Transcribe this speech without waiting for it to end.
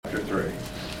3.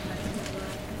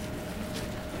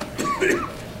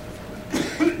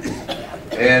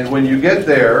 And when you get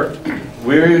there,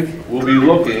 we will be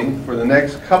looking for the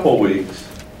next couple weeks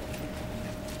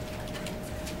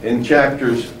in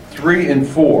chapters 3 and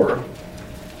 4,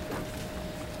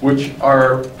 which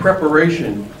are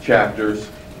preparation chapters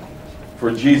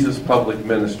for Jesus' public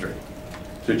ministry.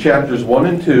 So chapters 1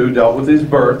 and 2 dealt with his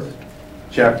birth.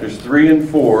 Chapters 3 and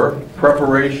 4,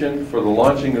 preparation for the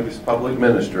launching of his public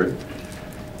ministry.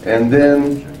 And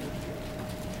then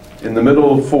in the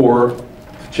middle of 4,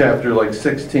 chapter like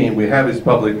 16, we have his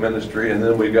public ministry, and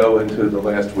then we go into the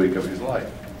last week of his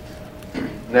life.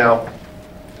 Now,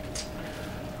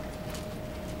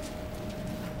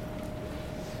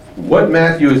 what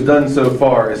Matthew has done so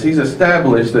far is he's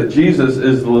established that Jesus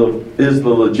is the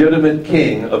legitimate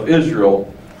king of Israel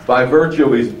by virtue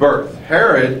of his birth.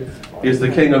 Herod is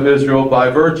the king of Israel by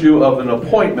virtue of an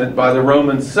appointment by the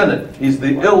Roman Senate. He's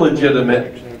the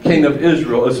illegitimate king of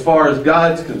Israel as far as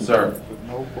God's concerned.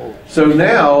 So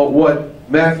now what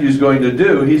Matthew's going to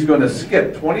do, he's going to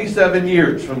skip 27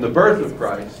 years from the birth of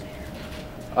Christ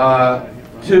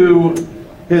to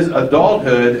his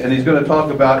adulthood, and he's going to talk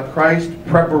about Christ's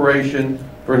preparation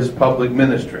for his public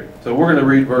ministry. So we're going to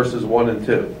read verses 1 and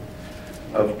 2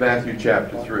 of Matthew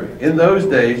chapter 3. In those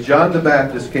days, John the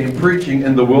Baptist came preaching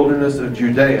in the wilderness of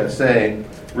Judea, saying,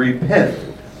 "Repent,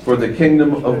 for the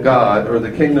kingdom of God," or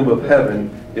the kingdom of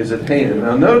heaven, "is at hand."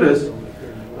 Now notice,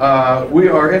 we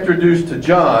are introduced to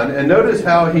John, and notice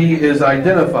how he is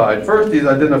identified. First, he's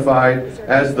identified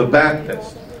as the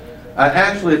Baptist.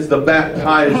 Actually, it's the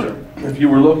baptizer. If you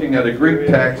were looking at a Greek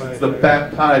text, it's the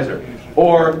baptizer,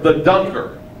 or the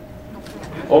dunker,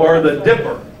 or the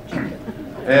dipper.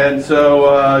 And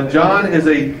so John is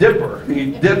a dipper. He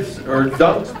dips or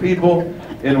dunks people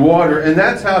in water, and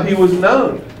that's how he was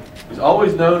known. He's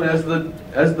always known as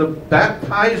the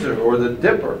baptizer or the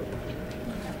dipper.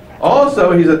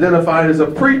 Also, he's identified as a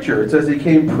preacher. It says he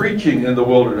came preaching in the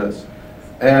wilderness.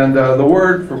 And the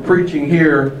word for preaching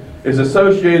here is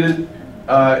associated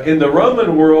in the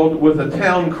Roman world with a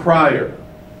town crier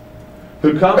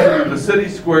who comes into the city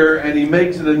square and he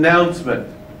makes an announcement,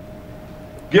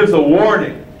 gives a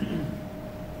warning.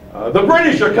 The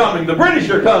British are coming! The British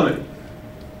are coming!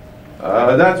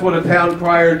 That's what a town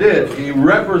crier did. He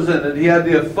represented, he had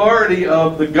the authority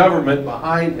of the government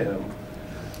behind him.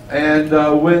 And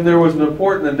when there was an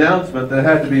important announcement that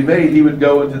had to be made, he would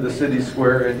go into the city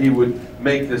square and he would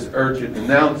make this urgent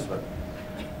announcement.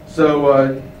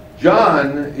 So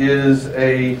John is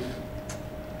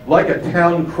like a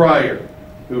town crier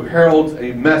who heralds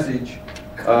a message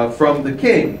from the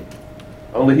king.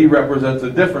 Only he represents a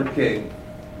different king.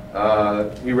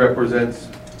 He represents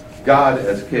God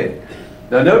as king.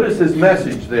 Now notice his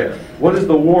message there. What is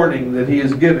the warning that he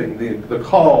is giving? The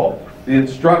call, the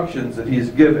instructions that he's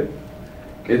giving.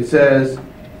 It says,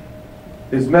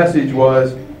 his message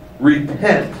was,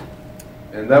 repent.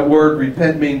 And that word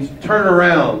repent means turn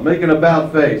around, make an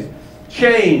about face,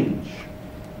 change.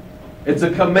 It's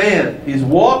a command. He's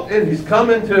walked in, he's come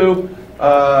into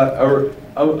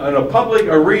a public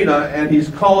arena, and he's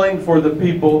calling for the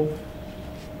people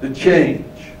to change.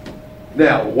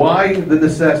 Now, why the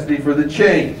necessity for the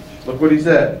change? Look what he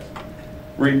says.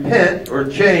 Repent or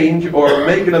change or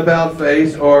make an about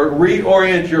face or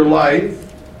reorient your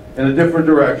life in a different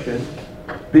direction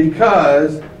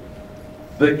because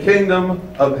the kingdom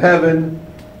of heaven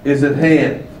is at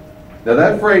hand. Now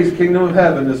that phrase, kingdom of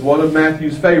heaven, is one of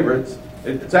Matthew's favorites.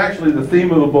 It's actually the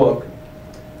theme of the book.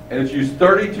 And it's used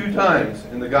 32 times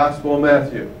in the Gospel of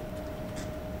Matthew.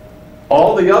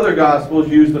 All the other Gospels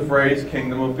use the phrase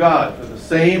kingdom of God. For the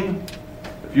same,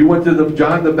 if you went to the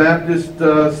John the Baptist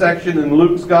section in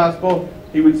Luke's Gospel,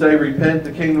 he would say, repent,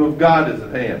 the kingdom of God is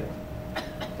at hand.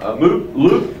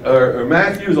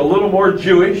 Matthew is a little more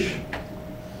Jewish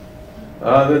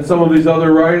than some of these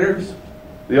other writers,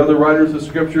 the other writers of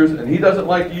Scriptures, and he doesn't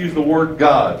like to use the word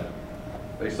God.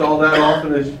 They saw that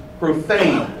often as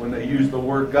profane when they used the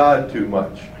word God too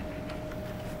much.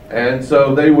 And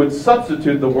so they would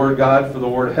substitute the word God for the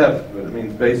word heaven, but it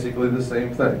means basically the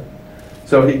same thing.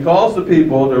 So he calls the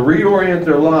people to reorient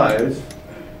their lives.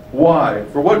 Why?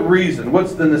 For what reason?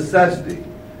 What's the necessity?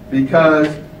 Because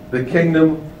the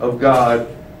kingdom of God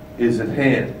is at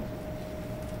hand.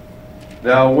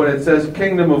 Now, when it says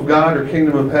kingdom of God or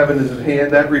kingdom of heaven is at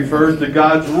hand, that refers to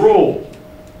God's rule,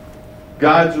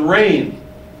 God's reign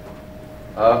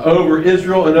over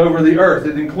Israel and over the earth.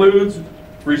 It includes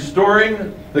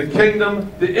restoring the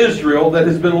kingdom to Israel that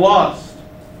has been lost.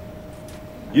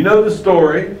 You know the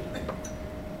story.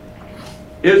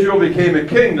 Israel became a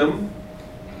kingdom,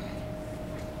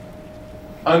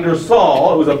 under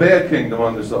Saul, it was a bad kingdom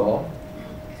under Saul,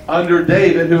 under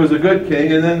David, who was a good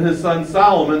king, and then his son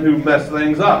Solomon, who messed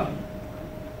things up.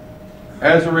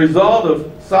 As a result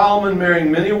of Solomon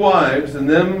marrying many wives and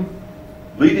them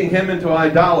leading him into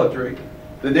idolatry,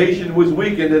 the nation was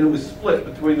weakened and it was split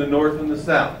between the north and the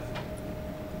south.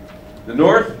 The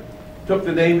north took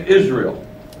the name Israel.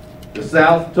 The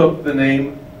south took the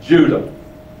name Judah.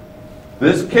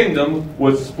 This kingdom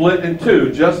was split in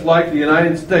two, just like the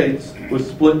United States was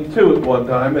split in two at one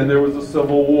time, and there was a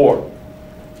civil war.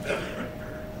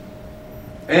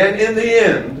 And in the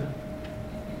end,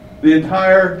 the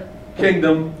entire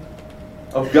kingdom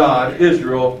of God,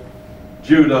 Israel,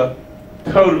 Judah,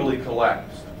 totally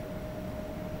collapsed.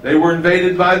 They were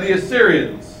invaded by the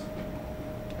Assyrians,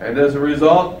 and as a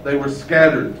result, they were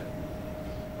scattered.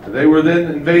 They were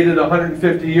then invaded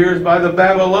 150 years by the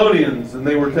Babylonians, and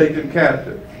they were taken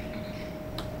captive.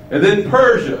 And then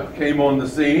Persia came on the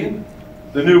scene,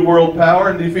 the new world power,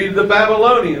 and defeated the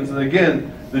Babylonians. And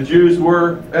again, the Jews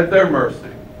were at their mercy.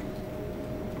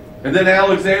 And then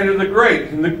Alexander the Great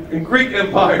and the Greek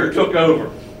Empire took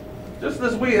over. Just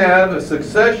as we have a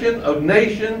succession of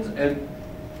nations and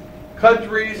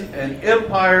countries and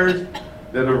empires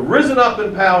that have risen up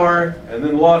in power and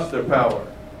then lost their power.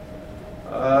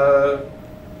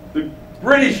 The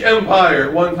British Empire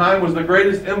at one time was the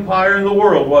greatest empire in the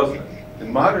world, wasn't it?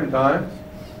 In modern times,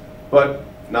 but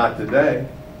not today.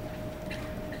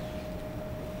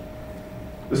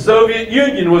 The Soviet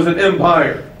Union was an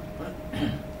empire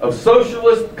of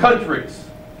socialist countries,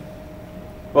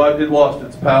 but it lost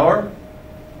its power.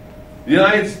 The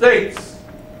United States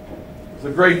was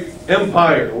a great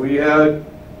empire. We had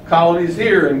colonies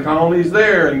here and colonies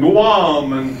there, and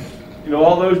Guam, and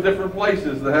all those different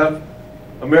places that have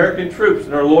American troops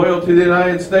and are loyal to the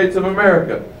United States of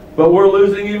America. But we're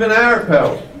losing even our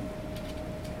power.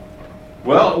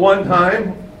 Well, at one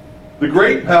time, the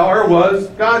great power was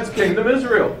God's kingdom,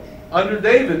 Israel, under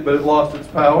David, but it lost its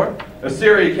power.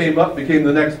 Assyria came up, became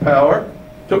the next power,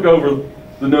 took over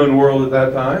the known world at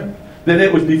that time. Then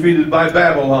it was defeated by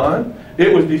Babylon.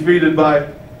 It was defeated by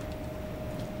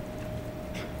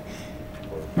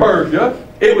Persia.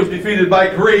 It was defeated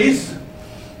by Greece.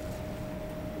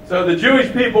 So the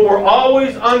Jewish people were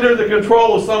always under the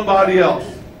control of somebody else.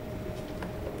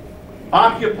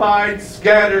 Occupied,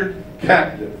 scattered,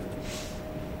 captive.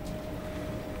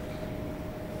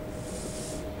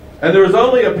 And there was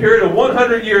only a period of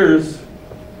 100 years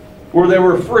where they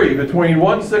were free, between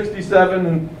 167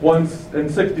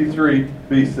 and 63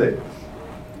 BC.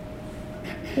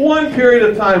 One period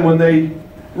of time when they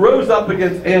rose up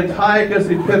against Antiochus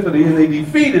Epiphanes, and they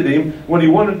defeated him when he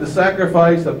wanted to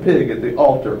sacrifice a pig at the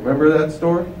altar. Remember that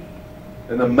story?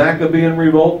 And the Maccabean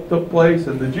revolt took place,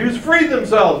 and the Jews freed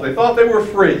themselves. They thought they were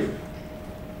free.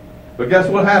 But guess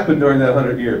what happened during that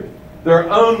 100 years? Their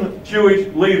own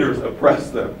Jewish leaders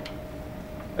oppressed them.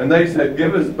 And they said,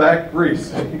 give us back Greece.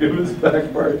 Give us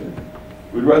back Persia.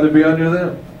 We'd rather be under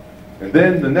them. And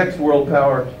then the next world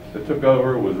power that took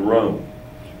over was Rome.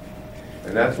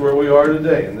 And that's where we are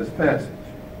today in this passage.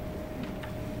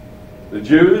 The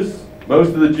Jews, most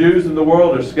of the Jews in the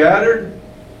world are scattered,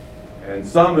 and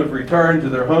some have returned to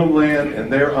their homeland,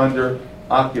 and they're under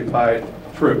occupied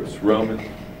troops, Roman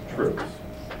troops.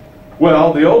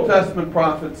 Well, the Old Testament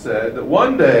prophet said that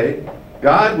one day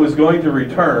God was going to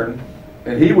return,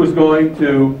 and he was going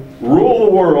to rule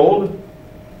the world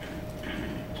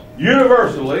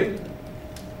universally,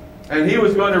 and he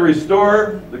was going to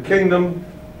restore the kingdom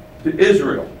to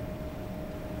Israel.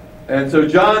 And so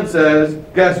John says,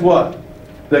 guess what?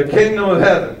 The kingdom of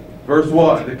heaven, verse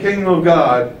 1, the kingdom of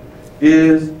God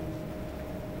is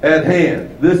at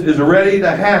hand. This is ready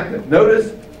to happen.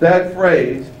 Notice that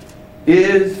phrase,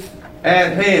 is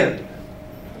at hand.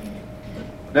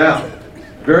 Now,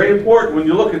 very important when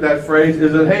you look at that phrase,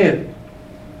 is at hand.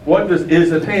 What does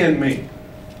is at hand mean?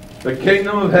 The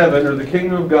kingdom of heaven, or the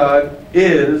kingdom of God,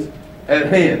 is at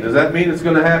hand. Does that mean it's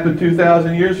going to happen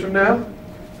 2,000 years from now?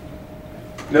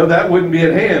 No, that wouldn't be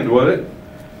at hand, would it?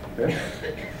 Okay.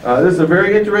 This is a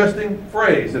very interesting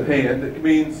phrase, at hand. It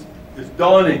means it's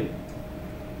dawning.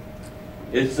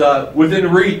 It's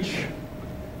within reach.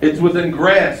 It's within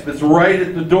grasp. It's right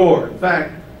at the door. In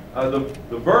fact, the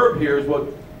verb here is what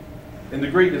in the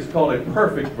Greek is called a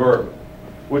perfect verb,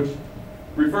 which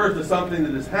refers to something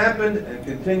that has happened and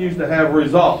continues to have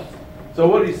results. So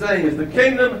what he's saying is the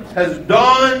kingdom has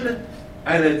dawned,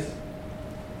 and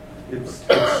it's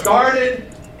started,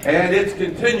 and it's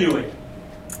continuing.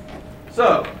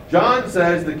 So, John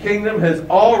says the kingdom has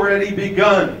already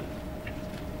begun.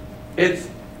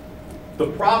 The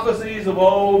prophecies of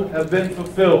old have been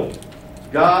fulfilled.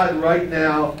 God right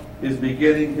now is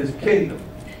beginning his kingdom.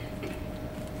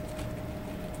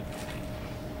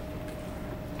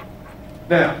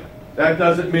 Now, that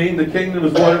doesn't mean the kingdom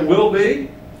is what it will be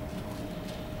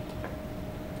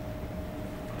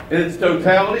in its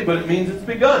totality, but it means it's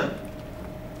begun.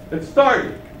 It's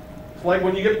started. It's like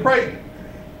when you get pregnant.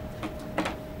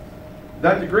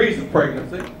 Not degrees of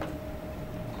pregnancy.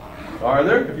 Are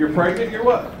there? If you're pregnant, you're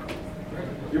what?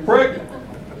 You're pregnant.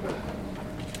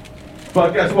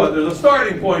 But guess what? There's a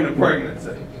starting point of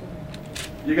pregnancy.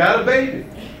 You got a baby.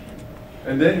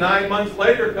 And then 9 months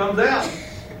later it comes out.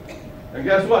 And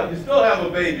guess what? You still have a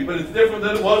baby, but it's different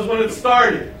than it was when it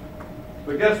started.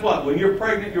 But guess what? When you're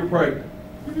pregnant, you're pregnant.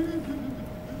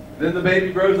 Then the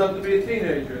baby grows up to be a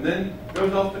teenager, and then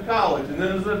goes off to college, and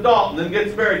then is an adult, and then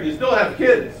gets married. And you still have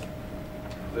kids.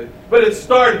 But it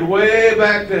started way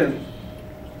back then.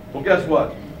 Well, guess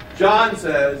what? John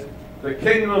says the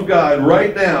kingdom of God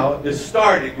right now is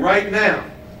starting right now.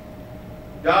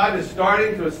 God is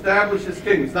starting to establish His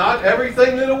kingdom. It's not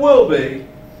everything that it will be,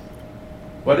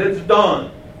 but it's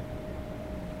done.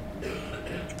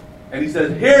 And He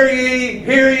says, hear ye,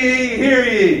 hear ye, hear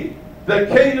ye. The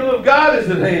kingdom of God is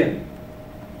at hand.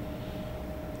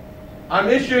 I'm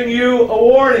issuing you a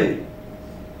warning.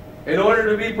 In order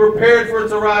to be prepared for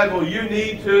its arrival, you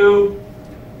need to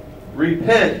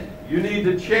repent. You need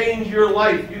to change your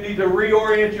life. You need to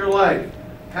reorient your life.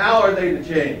 How are they to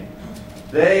change?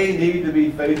 They need to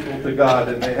be faithful to God,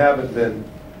 and they haven't been.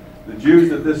 The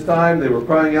Jews at this time, they were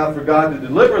crying out for God to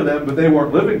deliver them, but they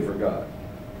weren't living for God.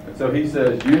 And so He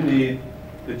says, you need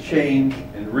to change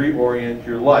and reorient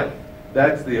your life.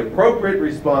 That's the appropriate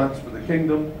response for the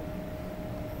kingdom's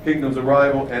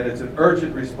arrival, and it's an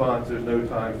urgent response. There's no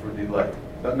time for delay.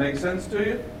 Does that make sense to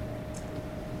you?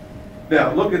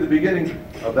 Now, look at the beginning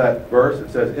of that verse. It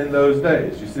says, in those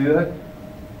days. You see that?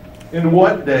 In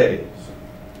what days?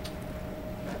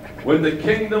 When the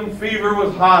kingdom fever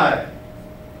was high.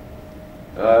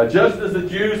 Just as the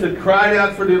Jews had cried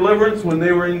out for deliverance when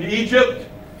they were in Egypt,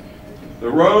 the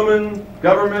Roman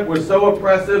government was so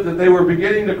oppressive that they were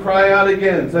beginning to cry out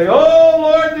again, saying, "Oh,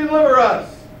 Lord, deliver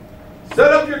us!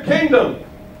 Set up your kingdom!"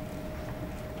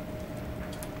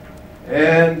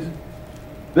 And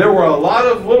there were a lot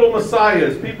of little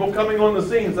messiahs, people coming on the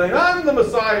scene saying, "I'm the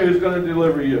Messiah who's going to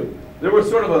deliver you." There was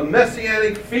sort of a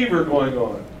messianic fever going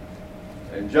on.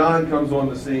 And John comes on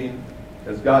the scene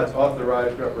as God's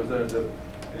authorized representative,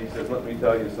 and he says, "Let me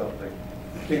tell you something.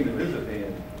 The kingdom is at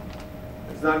hand.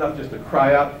 It's not enough just to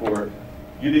cry out for it.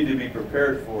 You need to be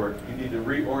prepared for it. You need to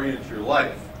reorient your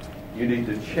life. You need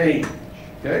to change."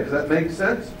 Okay, does that make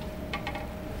sense?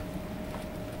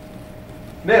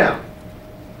 Now,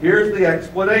 here's the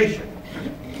explanation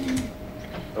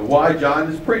of why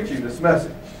John is preaching this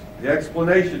message. The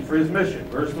explanation for his mission.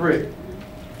 Verse 3.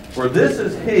 "For this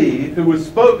is he who was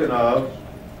spoken of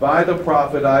by the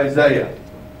prophet Isaiah,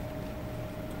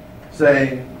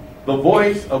 saying, the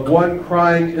voice of one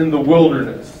crying in the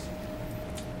wilderness,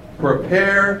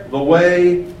 prepare the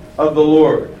way of the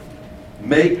Lord,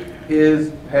 make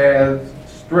his paths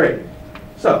straight."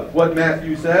 So, what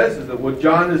Matthew says is that what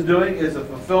John is doing is a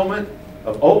fulfillment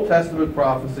of Old Testament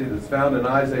prophecy that's found in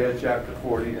Isaiah chapter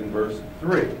 40 and verse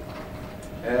 3.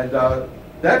 And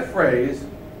that phrase,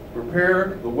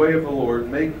 prepare the way of the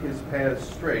Lord, make his paths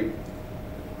straight,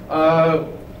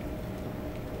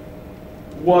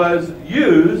 was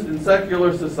used in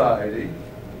secular society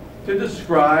to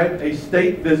describe a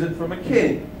state visit from a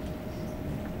king.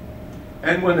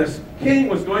 And when a king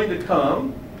was going to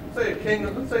come, say a king,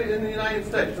 let's say in the United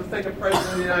States, let's take a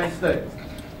president of the United States.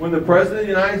 When the president of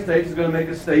the United States is going to make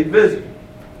a state visit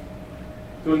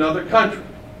to another country,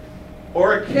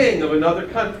 or a king of another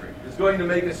country is going to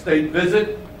make a state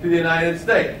visit to the United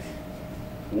States,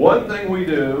 one thing we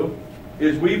do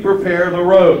is we prepare the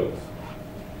roads.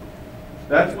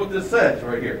 That's what this says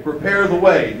right here. Prepare the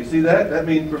way. You see that? That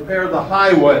means prepare the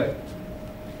highway.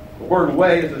 The word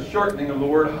way is a shortening of the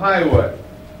word highway.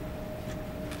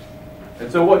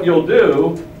 And so what you'll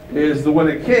do is that when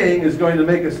a king is going to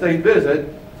make a state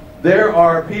visit, there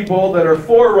are people that are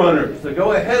forerunners that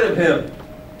go ahead of him.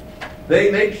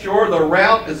 They make sure the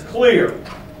route is clear.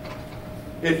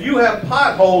 If you have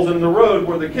potholes in the road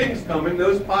where the king's coming,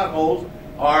 those potholes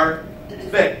are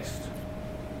fixed.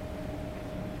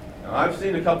 Now, I've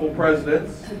seen a couple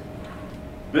presidents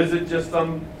visit just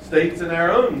some states in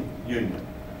our own union.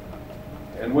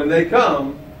 And when they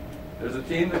come, there's a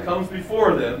team that comes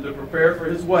before them to prepare for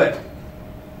his way.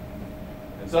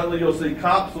 And suddenly you'll see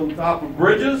cops on top of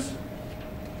bridges.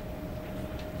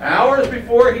 Hours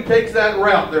before he takes that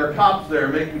route, there are cops there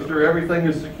making sure everything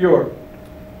is secure.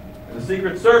 And the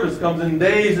Secret Service comes in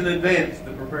days in advance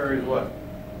to prepare his way.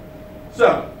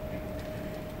 So,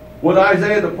 what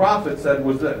Isaiah the prophet said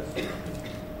was this: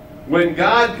 when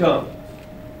God comes,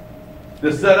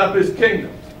 to set up his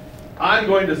kingdom. I'm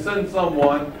going to send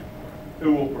someone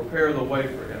who will prepare the way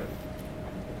for him.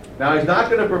 Now, he's not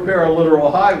going to prepare a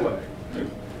literal highway.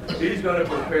 He's going to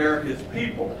prepare his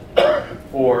people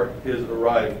for his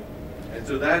arrival. And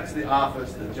so that's the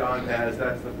office that John has.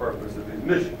 That's the purpose of his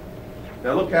mission.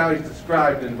 Now look how he's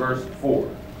described in verse 4.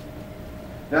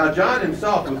 Now John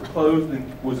himself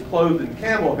was clothed in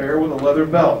camel hair with a leather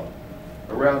belt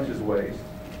around his waist.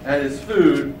 And his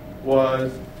food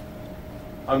was,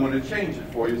 I'm going to change it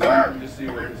for you so you can just see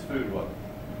what his food was.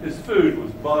 His food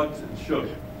was bugs and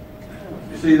sugar.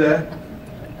 You see that?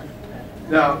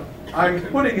 Now, I'm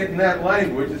putting it in that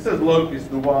language. It says locusts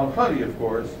and wild honey, of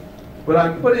course. But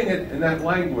I'm putting it in that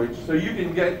language so you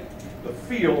can get the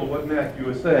feel of what Matthew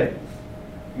is saying.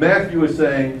 Matthew is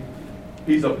saying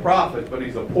he's a prophet, but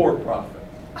he's a poor prophet.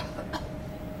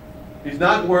 He's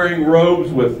not wearing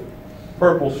robes with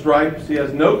purple stripes. He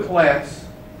has no class.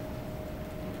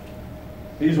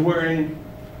 He's wearing,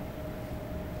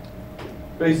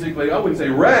 basically, I wouldn't say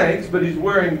rags, but he's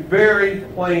wearing very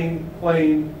plain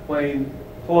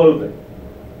clothing.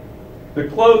 The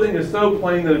clothing is so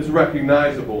plain that it's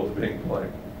recognizable as being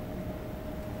plain.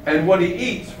 And what he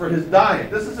eats for his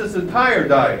diet, this is his entire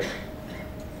diet.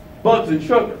 Bugs and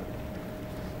sugar.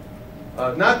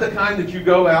 Not the kind that you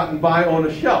go out and buy on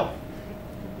a shelf.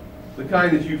 The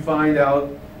kind that you find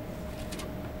out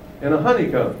in a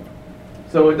honeycomb.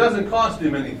 So it doesn't cost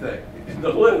him anything to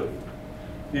live.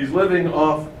 He's living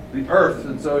off the earth,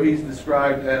 and so he's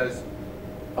described as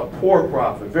a poor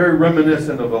prophet, very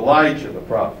reminiscent of Elijah the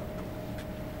prophet.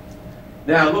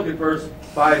 Now look at verse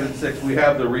 5 and 6. We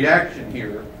have the reaction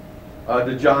here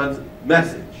to John's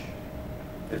message.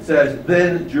 It says,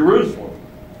 Then Jerusalem,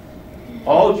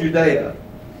 all Judea,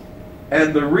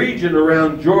 and the region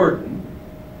around Jordan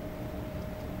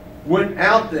went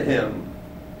out to him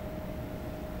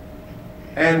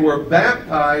and were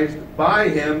baptized by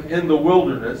him in the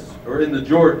wilderness, or in the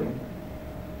Jordan,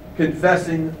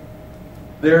 confessing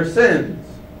their sins.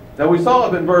 Now we saw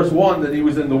up in verse 1 that he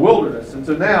was in the wilderness, and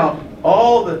so now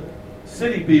all the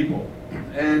city people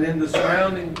and in the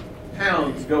surrounding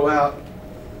towns go out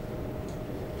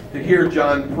to hear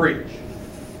John preach.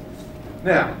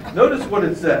 Now, notice what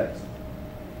it says.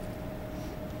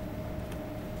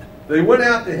 They went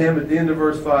out to him at the end of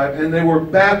verse 5, and they were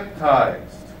baptized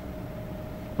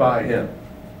by him.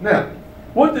 Now,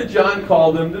 what did John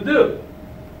call them to do?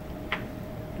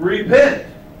 Repent.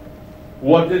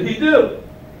 What did he do?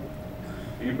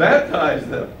 He baptized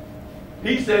them.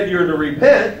 He said you're to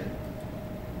repent.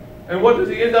 And what does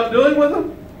he end up doing with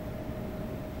them?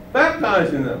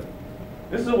 Baptizing them.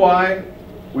 This is why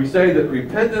we say that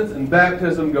repentance and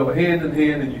baptism go hand in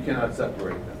hand and you cannot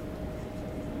separate them.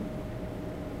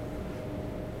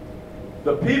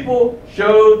 The people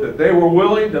showed that they were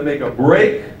willing to make a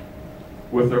break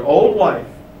with their old life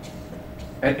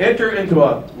and enter into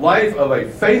a life of a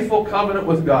faithful covenant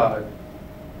with God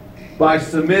by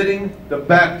submitting to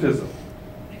baptism.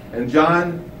 And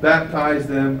John baptized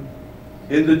them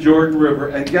in the Jordan River.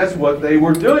 And guess what they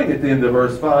were doing at the end of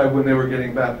verse 5 when they were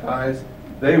getting baptized?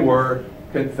 They were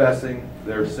confessing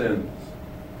their sins.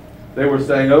 They were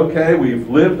saying, okay, we've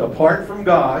lived apart from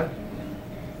God.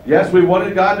 Yes, we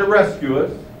wanted God to rescue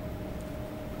us.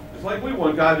 Just like we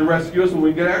want God to rescue us when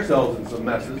we get ourselves in some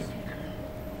messes.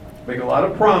 Make a lot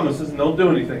of promises and don't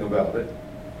do anything about it.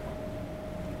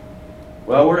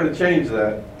 Well, we're going to change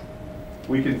that.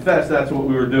 We confess that's what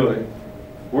we were doing.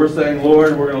 We're saying,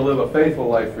 Lord, we're going to live a faithful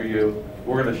life for you.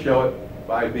 We're going to show it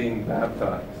by being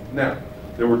baptized. Now,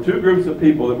 there were two groups of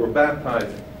people that were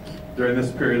baptizing during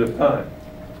this period of time.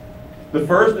 The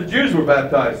first, the Jews were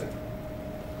baptizing.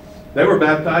 They were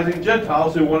baptizing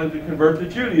Gentiles who wanted to convert to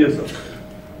Judaism.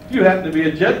 If you happen to be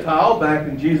a Gentile back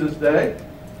in Jesus' day,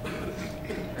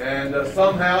 and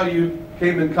somehow you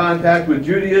came in contact with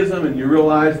Judaism and you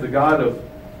realized the God of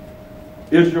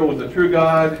Israel was the true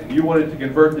God and you wanted to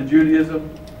convert to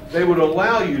Judaism, they would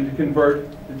allow you to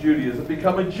convert to Judaism,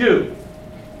 become a Jew.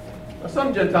 Now,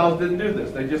 some Gentiles didn't do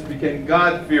this. They just became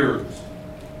God-fearers.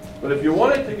 But if you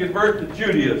wanted to convert to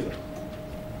Judaism,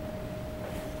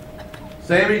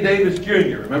 Sammy Davis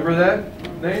Jr., remember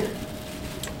that name?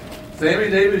 Sammy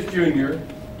Davis Jr.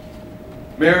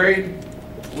 married,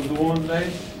 what was the woman's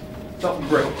name? Something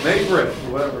Britt, May Britt,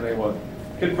 or whatever her name was.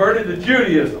 Converted to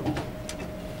Judaism.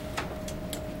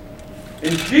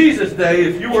 In Jesus' day,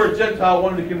 if you were a Gentile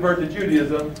wanting to convert to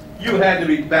Judaism, you had to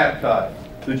be baptized.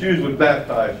 The Jews would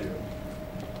baptize you.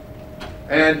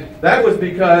 And that was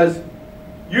because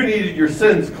you needed your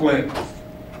sins cleansed.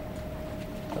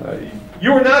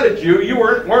 You were not a Jew. You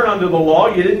weren't under the law.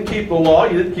 You didn't keep the law.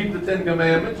 You didn't keep the Ten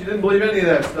Commandments. You didn't believe any of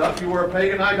that stuff. You were a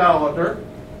pagan idolater.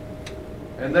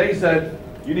 And they said,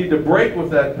 you need to break with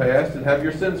that past and have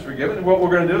your sins forgiven. And what we're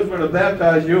going to do is we're going to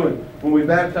baptize you. And when we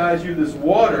baptize you, this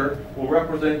water will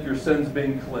represent your sins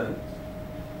being cleansed.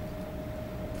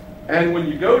 And when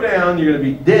you go down, you're going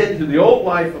to be dead to the old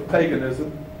life of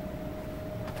paganism.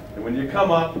 And when you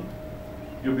come up,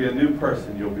 you'll be a new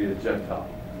person. You'll be a Gentile.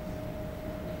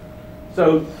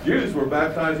 So Jews were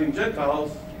baptizing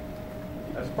Gentiles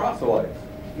as proselytes.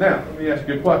 Now, let me ask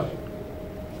you a question.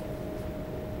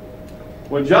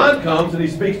 When John comes and he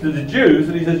speaks to the Jews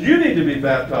and he says, you need to be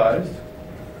baptized,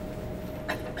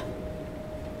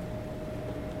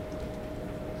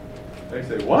 they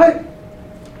say, what?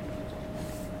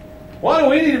 Why do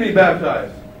we need to be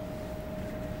baptized?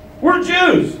 We're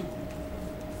Jews.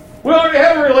 We already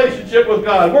have a relationship with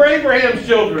God. We're Abraham's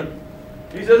children.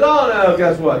 He says, oh no,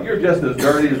 guess what? You're just as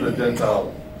dirty as the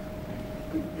Gentiles.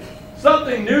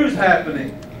 Something new's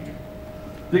happening.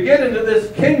 To get into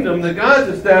this kingdom that God's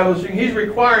establishing, He's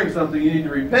requiring something. You need to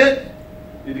repent,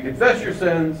 you need to confess your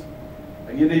sins,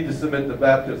 and you need to submit to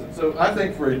baptism. So I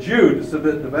think for a Jew to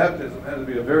submit to baptism had to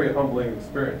be a very humbling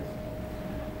experience.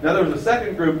 Now there was a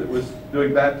second group that was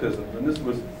doing baptism, and this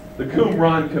was the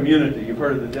Qumran community. You've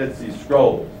heard of the Dead Sea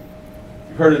Scrolls.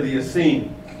 You've heard of the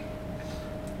Essenes.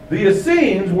 The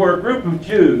Essenes were a group of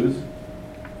Jews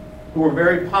who were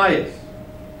very pious.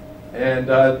 And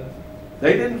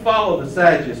they didn't follow the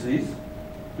Sadducees,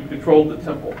 who controlled the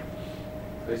temple.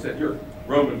 They said, you're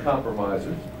Roman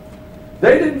compromisers.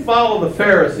 They didn't follow the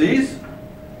Pharisees.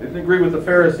 They didn't agree with the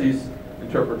Pharisees'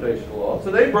 interpretation of the law. So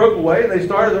they broke away and they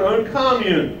started their own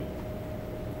commune.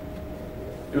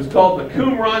 It was called the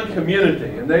Qumran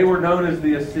community, and they were known as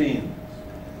the Essenes.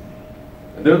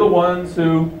 And they're the ones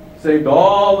who saved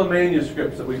all the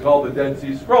manuscripts that we call the Dead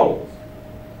Sea Scrolls.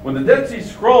 When the Dead Sea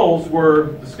Scrolls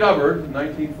were discovered in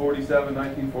 1947,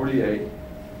 1948,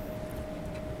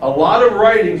 a lot of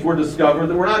writings were discovered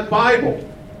that were not Bible.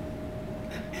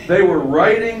 They were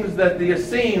writings that the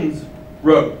Essenes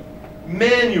wrote.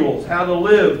 Manuals, how to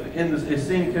live in the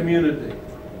Essene community.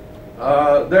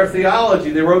 Their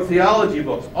theology, they wrote theology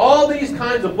books. All these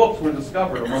kinds of books were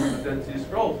discovered among the Dead Sea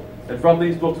Scrolls. And from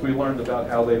these books we learned about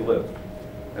how they lived.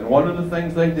 And one of the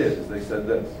things they did is they said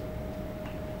this: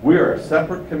 we are a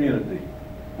separate community.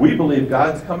 We believe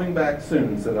God's coming back soon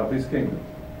and set up His kingdom.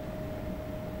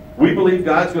 We believe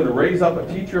God's going to raise up a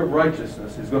teacher of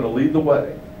righteousness who's going to lead the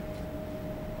way.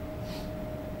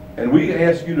 And we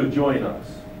ask you to join us.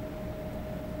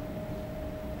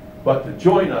 But to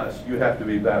join us, you have to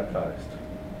be baptized.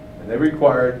 And they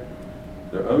required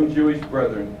their own Jewish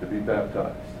brethren to be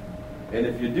baptized. And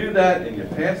if you do that and you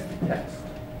pass the test,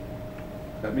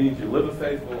 that means you live a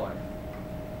faithful life.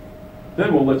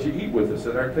 Then we'll let you eat with us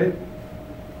at our table.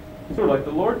 Sort of like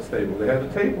the Lord's table. They had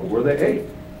a table where they ate.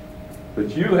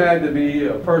 But you had to be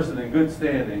a person in good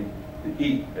standing to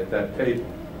eat at that table.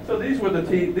 So these were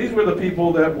the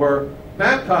people that were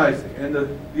baptizing. And the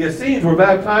Essenes were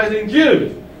baptizing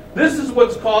Jews. This is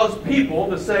what's caused people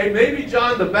to say maybe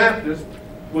John the Baptist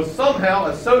was somehow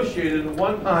associated at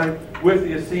one time with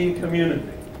the Essene community.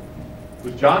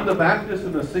 Was John the Baptist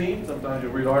an Essene? Sometimes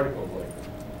you'll read articles like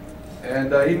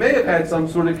that. And he may have had some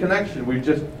sort of connection. We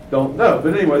just don't know.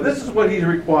 But anyway, this is what he's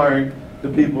requiring the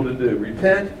people to do.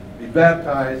 Repent, be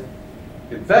baptized,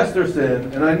 confess their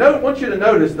sin. And I want you to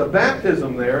notice the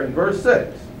baptism there in verse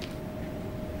 6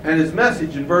 and his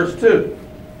message in verse 2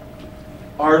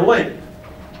 are linked.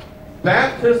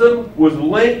 Baptism was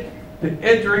linked to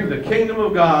entering the kingdom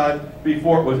of God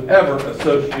before it was ever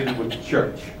associated with the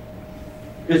church.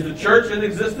 Is the church in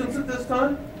existence at this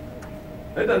time?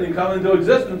 It doesn't even come into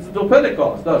existence until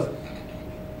Pentecost, does it?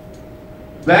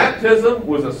 Baptism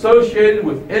was associated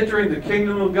with entering the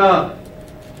kingdom of God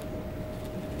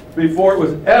before it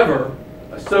was ever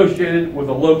associated with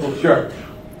a local church.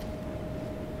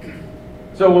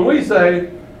 So when we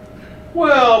say,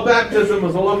 well, baptism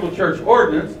was a local church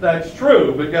ordinance, that's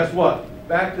true, but guess what?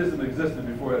 Baptism existed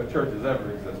before the church has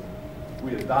ever existed.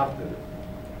 We adopted it.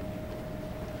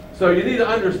 So you need to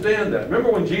understand that.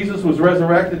 Remember when Jesus was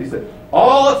resurrected, He said,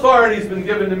 all authority has been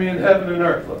given to me in heaven and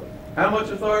earth. Look, how much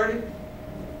authority?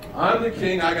 I'm the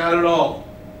king, I got it all.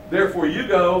 Therefore you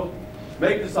go,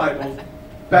 make disciples,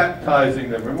 baptizing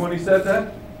them. Remember when He said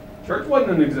that? Church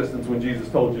wasn't in existence when Jesus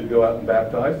told you to go out and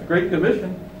baptize. The Great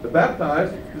Commission to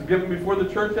baptize is given before the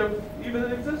church was even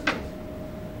in existence.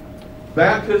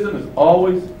 Baptism has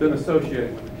always been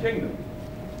associated with the kingdom.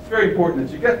 It's very important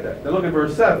that you get that. Now look at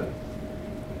verse 7.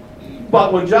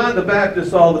 But when John the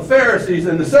Baptist saw the Pharisees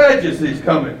and the Sadducees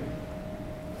coming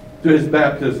to his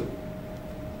baptism,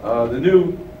 the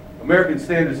New American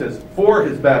Standard says for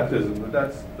his baptism, but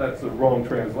that's a wrong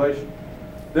translation.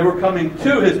 They were coming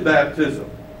to his baptism.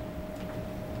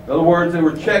 In other words, they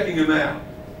were checking him out.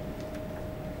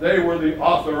 They were the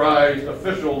authorized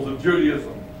officials of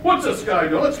Judaism. What's this guy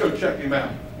doing? Let's go check him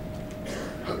out.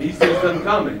 He sees them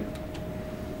coming.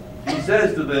 He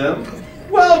says to them,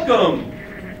 welcome.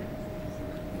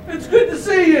 It's good to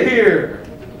see you here.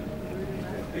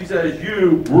 He says,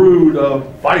 you brood of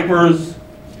vipers.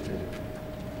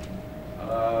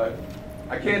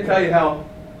 I can't tell you how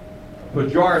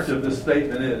pejorative this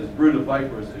statement is, brood of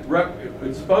vipers.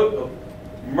 It spoke of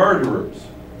murderers.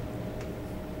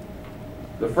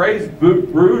 The phrase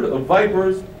brood of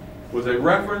vipers was a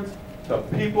reference to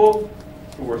people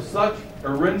who were such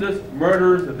horrendous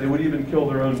murderers that they would even kill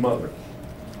their own mother.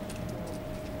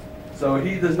 So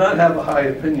he does not have a high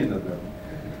opinion of them.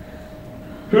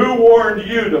 Who warned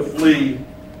you to flee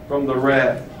from the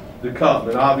wrath to come?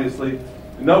 And obviously,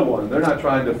 no one. They're not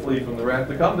trying to flee from the wrath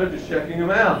to come. They're just checking him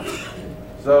out.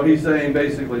 So he's saying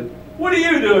basically, what are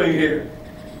you doing here?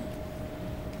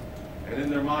 And in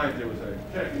their minds they would say,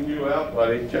 checking you out,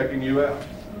 buddy, checking you out.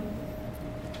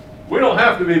 We don't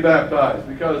have to be baptized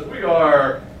because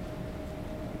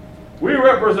we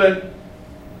represent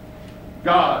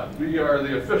God. We are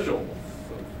the officials.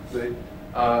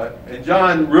 And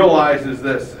John realizes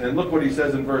this, and look what he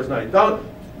says in verse 9.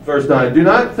 Verse 9, do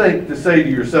not think to say to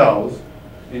yourselves,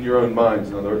 in your own minds,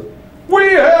 in other words,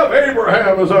 we have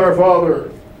Abraham as our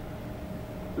father.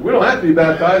 We don't have to be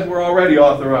baptized, we're already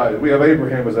authorized. We have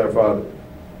Abraham as our father.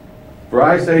 For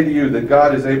I say to you that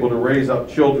God is able to raise up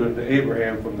children to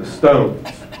Abraham from the stones.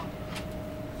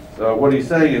 So what he's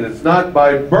saying is it's not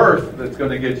by birth that's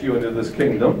going to get you into this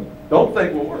kingdom. Don't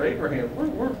think, well, we're Abraham.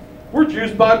 We're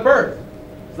Jews by birth.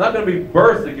 It's not going to be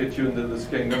birth that gets you into this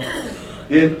kingdom.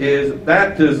 It is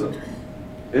baptism.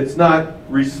 It's not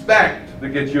respect that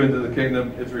gets you into the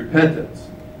kingdom. It's repentance.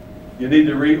 You need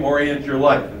to reorient your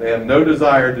life. And they have no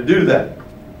desire to do that.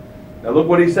 Now look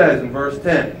what he says in verse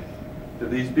 10 to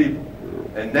these people.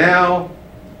 And now,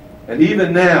 and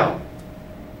even now,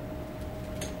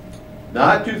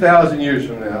 not 2,000 years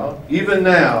from now, even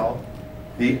now,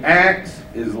 the axe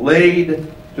is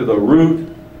laid to the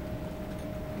root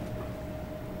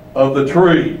of the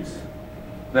trees.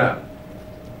 Now,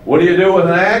 what do you do with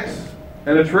an axe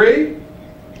and a tree?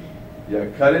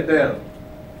 You cut it down.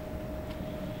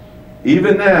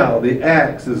 Even now, the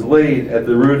axe is laid at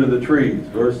the root of the trees.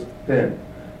 Verse 10.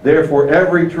 Therefore,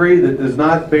 every tree that does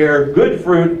not bear good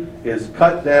fruit is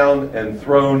cut down and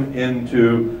thrown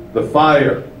into the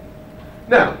fire.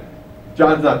 Now,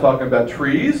 John's not talking about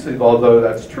trees, although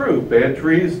that's true. Bad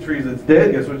trees that's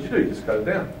dead, guess what you do? You just cut it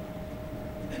down.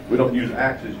 We don't use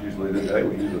axes usually today.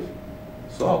 We use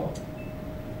a saw.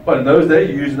 But in those days,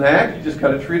 you use an axe, you just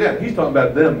cut a tree down. He's talking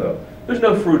about them, though. There's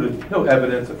no no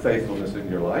evidence of faithfulness in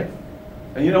your life.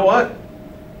 And you know what?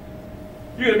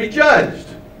 You're going to be judged.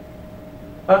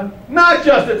 Not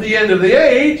just at the end of the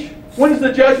age. When's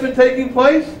the judgment taking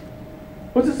place?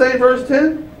 What's it say in verse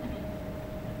 10?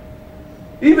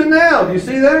 Even now. Do you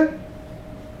see that?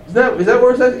 Is that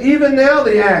where it says? Even now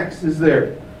the axe is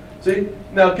there. See?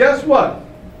 Now guess what?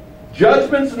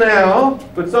 Judgment's now,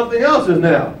 but something else is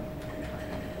now.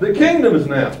 The kingdom is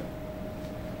now.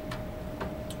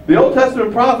 The Old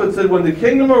Testament prophet said when the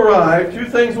kingdom arrived, two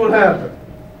things would happen.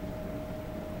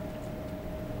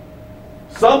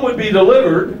 Some would be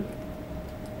delivered.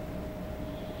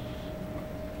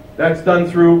 That's done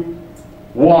through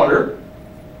water,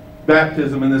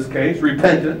 baptism in this case,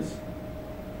 repentance.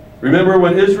 Remember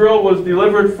when Israel was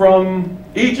delivered from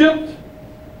Egypt?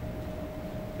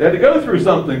 They had to go through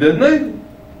something, didn't they?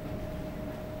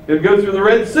 They had to go through the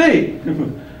Red Sea.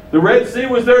 The Red Sea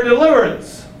was their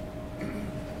deliverance.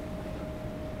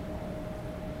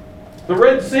 The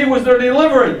Red Sea was their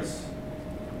deliverance.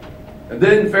 And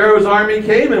then Pharaoh's army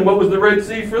came, and what was the Red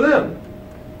Sea for them?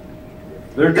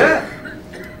 Their death.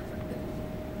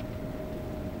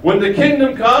 When the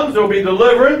kingdom comes, there will be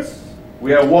deliverance.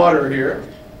 We have water here.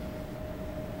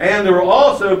 And there will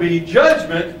also be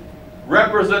judgment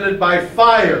represented by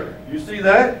fire. You see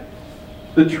that?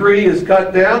 The tree is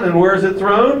cut down, and where is it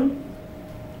thrown?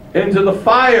 Into the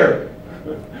fire.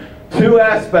 Two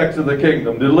aspects of the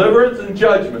kingdom, deliverance and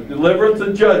judgment. Deliverance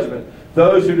and judgment.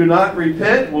 Those who do not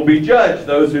repent will be judged.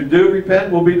 Those who do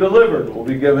repent will be delivered, will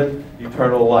be given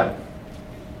eternal life.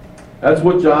 That's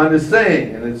what John is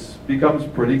saying, and it becomes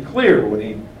pretty clear when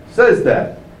he says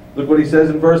that. Look what he says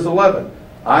in verse 11.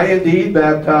 I indeed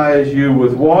baptize you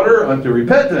with water unto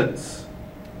repentance.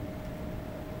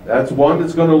 That's one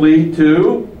that's going to lead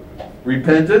to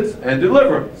repentance and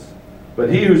deliverance.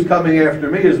 But he who's coming after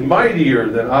me is mightier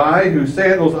than I, whose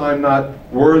sandals I'm not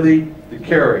worthy to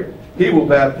carry. He will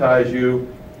baptize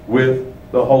you with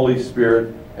the Holy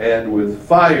Spirit and with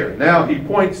fire. Now he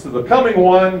points to the coming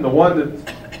one, the one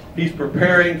that he's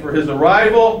preparing for his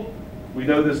arrival. We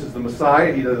know this is the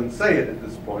Messiah. He doesn't say it at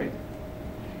this point.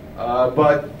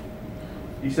 But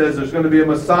he says there's going to be a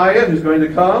Messiah who's going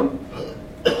to come.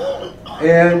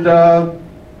 And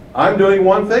I'm doing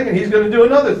one thing and he's going to do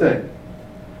another thing.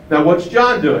 Now what's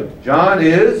John doing? John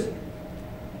is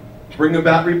bringing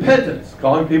about repentance,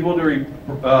 calling people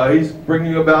to, he's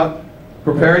bringing about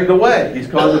preparing the way. He's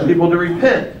calling the people to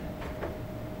repent,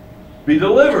 be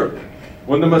delivered.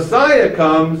 When the Messiah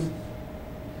comes,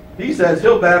 he says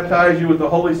he'll baptize you with the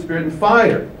Holy Spirit and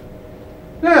fire.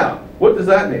 Now, what does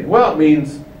that mean? Well, it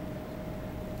means,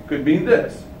 could mean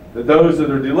this, that those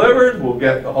that are delivered will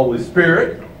get the Holy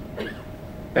Spirit,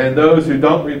 and those who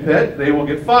don't repent, they will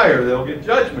get fire, they'll get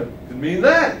judgment. It could mean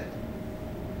that.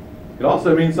 It could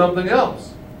also mean something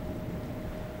else.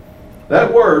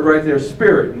 That word right there,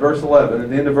 spirit, in verse 11, at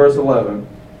the end of verse 11,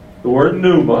 the word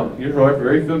pneuma, you're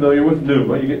very familiar with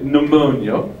pneuma, you get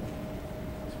pneumonia,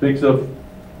 speaks of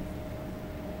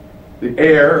the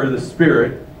air or the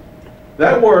spirit.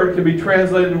 That word can be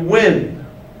translated wind.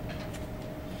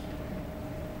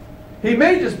 He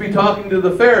may just be talking to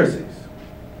the Pharisees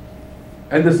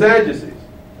and the Sadducees.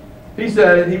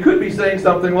 He could be saying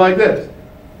something like this.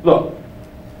 Look,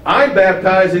 I'm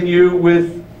baptizing you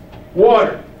with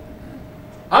water.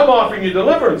 I'm offering you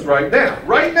deliverance right now.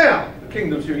 Right now. The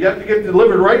kingdom's here. You have to get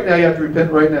delivered right now. You have to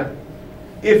repent right now.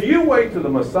 If you wait till the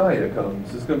Messiah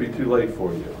comes, it's going to be too late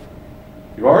for you.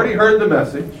 You've already heard the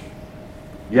message.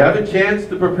 You have a chance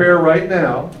to prepare right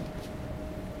now.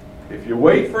 If you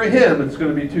wait for him, it's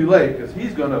going to be too late because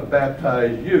he's going to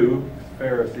baptize you,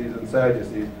 Pharisees and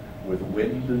Sadducees, with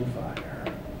wind and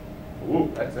fire. Ooh,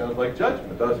 that sounds like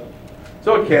judgment, doesn't it?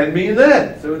 So it can mean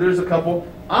that. So there's a couple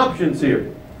options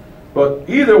here. But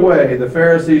either way, the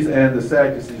Pharisees and the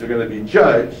Sadducees are going to be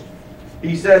judged.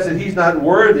 He says that he's not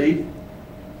worthy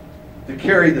to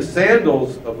carry the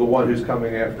sandals of the one who's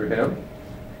coming after him,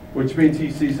 which means he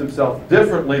sees himself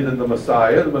differently than the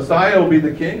Messiah. The Messiah will be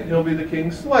the king, and he'll be the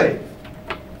king's slave.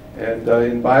 And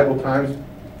in Bible times,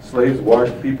 slaves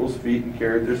washed people's feet and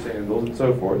carried their sandals and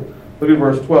so forth. Look at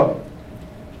verse 12.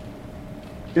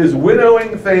 His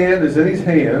winnowing fan is in his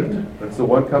hand. That's the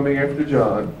one coming after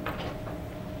John.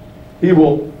 He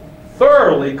will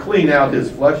thoroughly clean out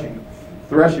his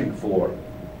threshing floor.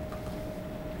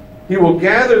 He will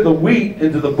gather the wheat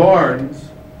into the barns,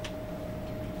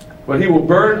 but he will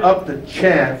burn up the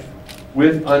chaff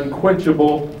with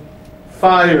unquenchable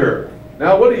fire.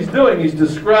 Now what he's doing, he's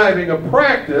describing a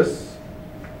practice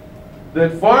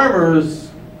that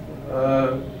farmers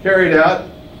carried out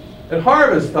at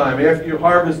harvest time. After you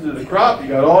harvested the crop, you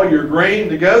got all your grain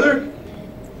together,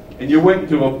 and you went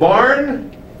to a barn,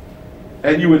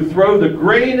 and you would throw the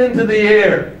grain into the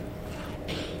air.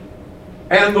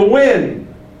 And the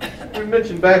wind, we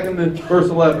mentioned back in the verse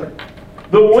 11,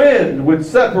 the wind would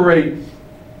separate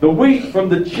the wheat from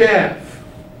the chaff.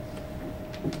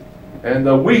 And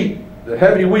the wheat, the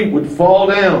heavy wheat, would fall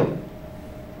down.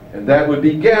 And that would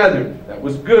be gathered. That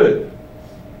was good.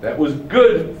 That was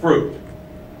good fruit.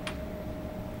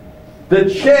 The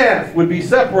chaff would be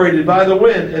separated by the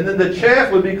wind, and then the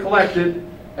chaff would be collected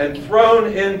and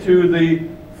thrown into the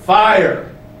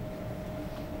fire.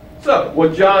 So,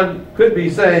 what John could be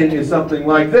saying is something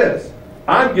like this.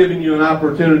 I'm giving you an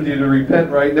opportunity to repent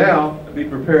right now and be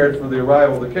prepared for the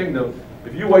arrival of the kingdom.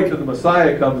 If you wait till the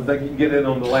Messiah comes and think you can get in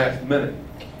on the last minute,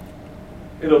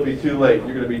 it'll be too late.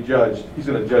 You're going to be judged. He's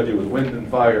going to judge you with wind and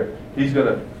fire. You're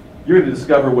going to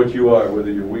discover what you are,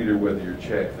 whether you're wheat or whether you're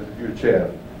chaff. And if you're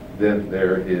chaff, then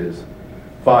there is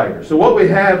fire. So what we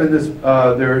have in this,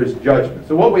 there is judgment.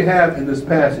 So what we have in this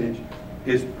passage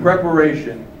is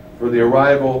preparation for the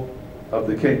arrival of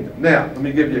the kingdom. Now, let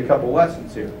me give you a couple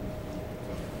lessons here.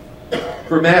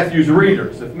 For Matthew's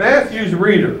readers. If Matthew's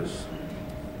readers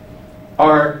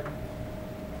are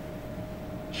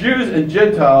Jews and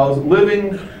Gentiles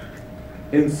living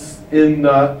in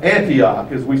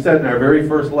Antioch, as we said in our very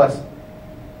first lesson,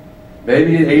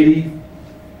 maybe in 80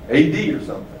 AD or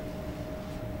something,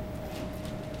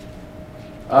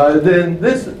 then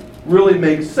this really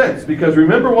makes sense, because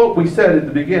remember what we said at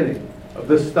the beginning of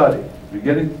this study,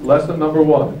 beginning lesson number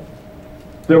 1.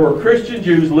 There were Christian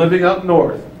Jews living up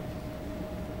north,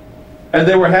 and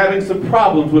they were having some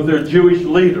problems with their Jewish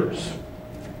leaders.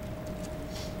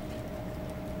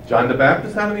 John the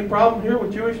Baptist have any problem here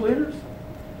with Jewish leaders?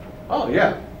 Oh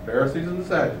yeah, Pharisees and the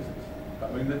Sadducees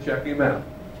coming to check him out.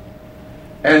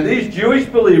 And these Jewish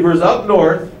believers up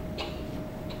north,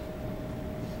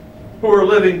 who are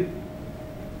living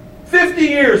 50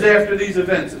 years after these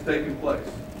events have taken place,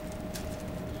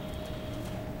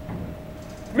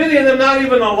 many of them not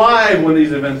even alive when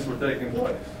these events were taking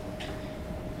place,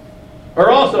 are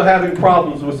also having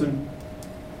problems with some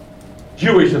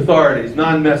Jewish authorities,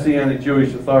 non-Messianic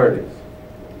Jewish authorities.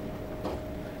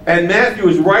 And Matthew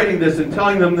is writing this and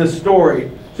telling them this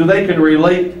story so they can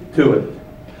relate to it.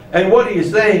 And what he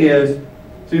is saying is,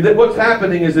 see, that what's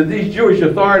happening is that these Jewish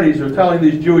authorities are telling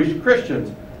these Jewish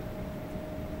Christians,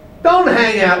 don't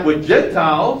hang out with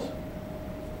Gentiles.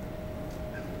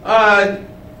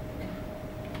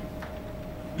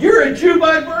 You're a Jew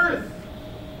by birth.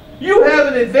 You have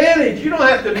an advantage. You don't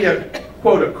have to be a,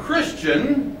 quote, a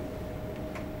Christian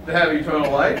to have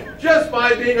eternal life. Just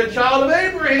by being a child of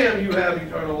Abraham, you have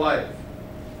eternal life.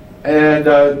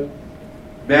 And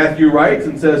Matthew writes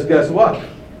and says, guess what?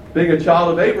 Being a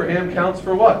child of Abraham counts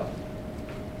for what?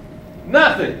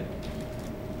 Nothing.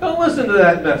 Don't listen to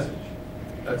that message.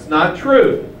 That's not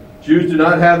true. Jews do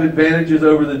not have advantages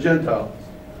over the Gentiles.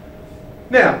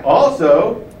 Now,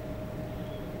 also,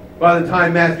 by the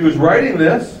time Matthew is writing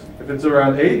this, if it's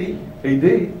around 80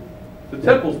 AD, the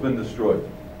temple's been destroyed.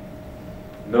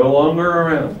 No longer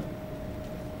around.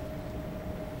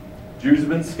 Jews have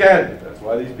been scattered. That's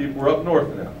why these people are up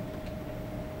north now.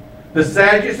 The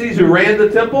Sadducees who ran the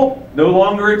temple no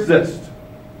longer exist.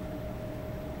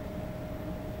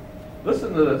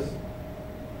 Listen to this.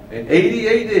 In 80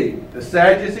 AD, the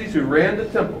Sadducees who ran the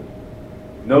temple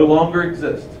no longer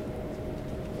exist.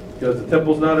 Because the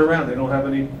temple's not around. They don't have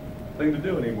anything to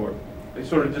do anymore. They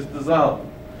sort of just dissolved.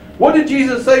 What did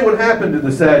Jesus say would happen to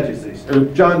the Sadducees? Or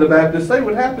John the Baptist say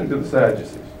would happen to the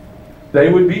Sadducees?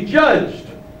 They would be judged.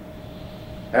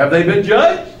 Have they been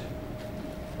judged?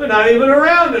 They're not even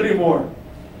around anymore.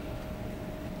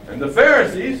 And the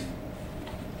Pharisees,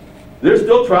 they're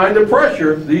still trying to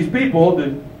pressure these people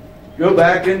to go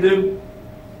back into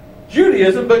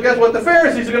Judaism, but guess what? The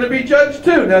Pharisees are going to be judged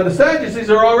too. Now the Sadducees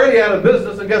are already out of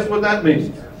business, and guess what that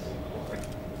means?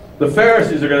 The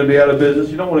Pharisees are going to be out of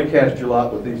business. You don't want to cast your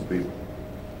lot with these people.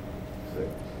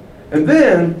 And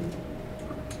then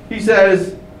he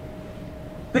says,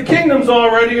 the kingdom's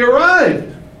already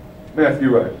arrived,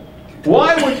 Matthew writes.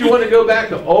 Why would you want to go back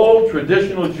to old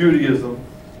traditional Judaism,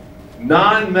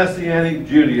 non-Messianic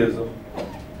Judaism,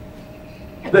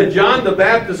 that John the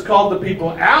Baptist called the people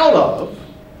out of,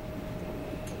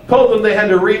 told them they had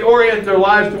to reorient their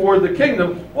lives toward the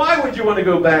kingdom? Why would you want to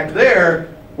go back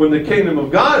there when the kingdom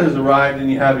of God has arrived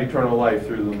and you have eternal life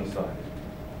through the Messiah?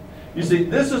 You see,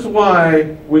 this is why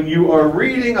when you are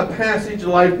reading a passage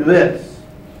like this,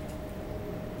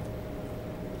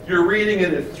 you're reading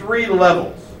it at three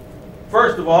levels.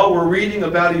 First of all, we're reading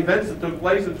about events that took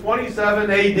place in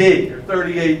 27 AD or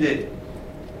 30 AD.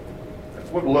 That's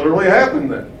what literally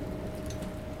happened then.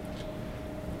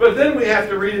 But then we have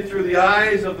to read it through the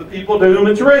eyes of the people to whom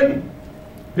it's written.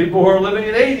 People who are living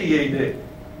in 80 AD.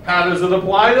 How does it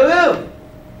apply to them?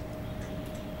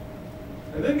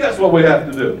 And then guess what we have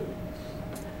to do?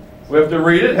 We have to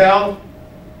read it how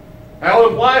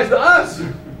it applies to us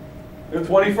in the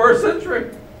 21st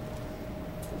century.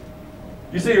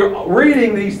 You see, you're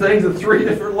reading these things at three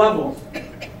different levels.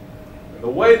 And the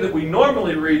way that we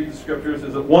normally read the scriptures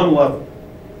is at one level.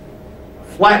 A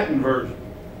flattened version.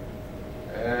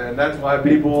 And that's why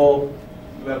people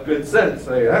who have good sense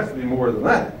say it has to be more than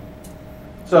that.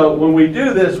 So when we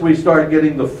do this, we start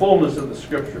getting the fullness of the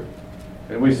scripture.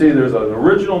 And we see there's an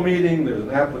original meaning, there's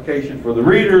an application for the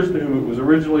readers to whom it was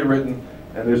originally written,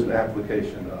 and there's an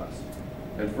application to us.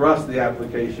 And for us, the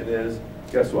application is,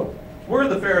 guess what? Where are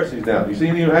the Pharisees now? Do you see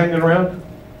any of them hanging around?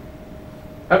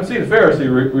 Haven't seen a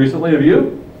Pharisee recently, have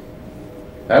you?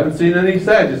 Haven't seen any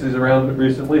Sadducees around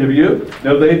recently, have you?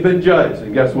 No, they've been judged,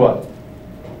 and guess what?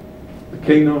 The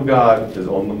kingdom of God is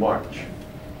on the march.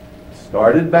 It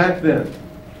started back then,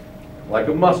 like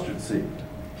a mustard seed.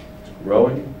 It's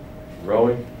growing,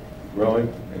 growing,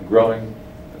 growing, and growing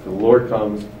until the Lord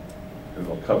comes and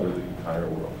will cover the entire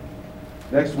world.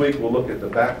 Next week, we'll look at the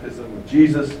baptism of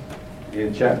Jesus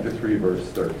in chapter 3, verse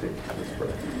 13. Let's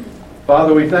pray.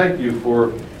 Father, we thank you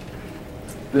for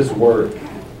this word.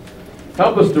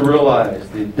 Help us to realize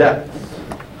the depths,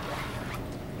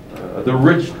 the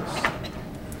richness,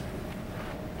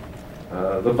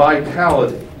 the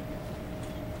vitality,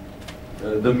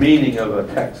 the meaning of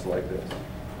a text like this.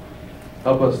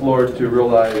 Help us, Lord, to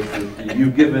realize that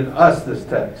you've given us this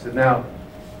text, and now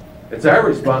it's our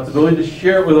responsibility to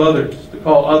share it with others, to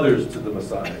call others to the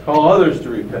Messiah, call others to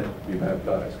repent, be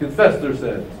baptized, confess their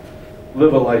sins,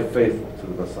 live a life faithful to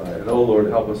the Messiah. And, oh Lord,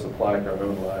 help us apply it to our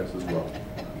own lives as well.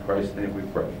 In Christ's name we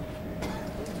pray.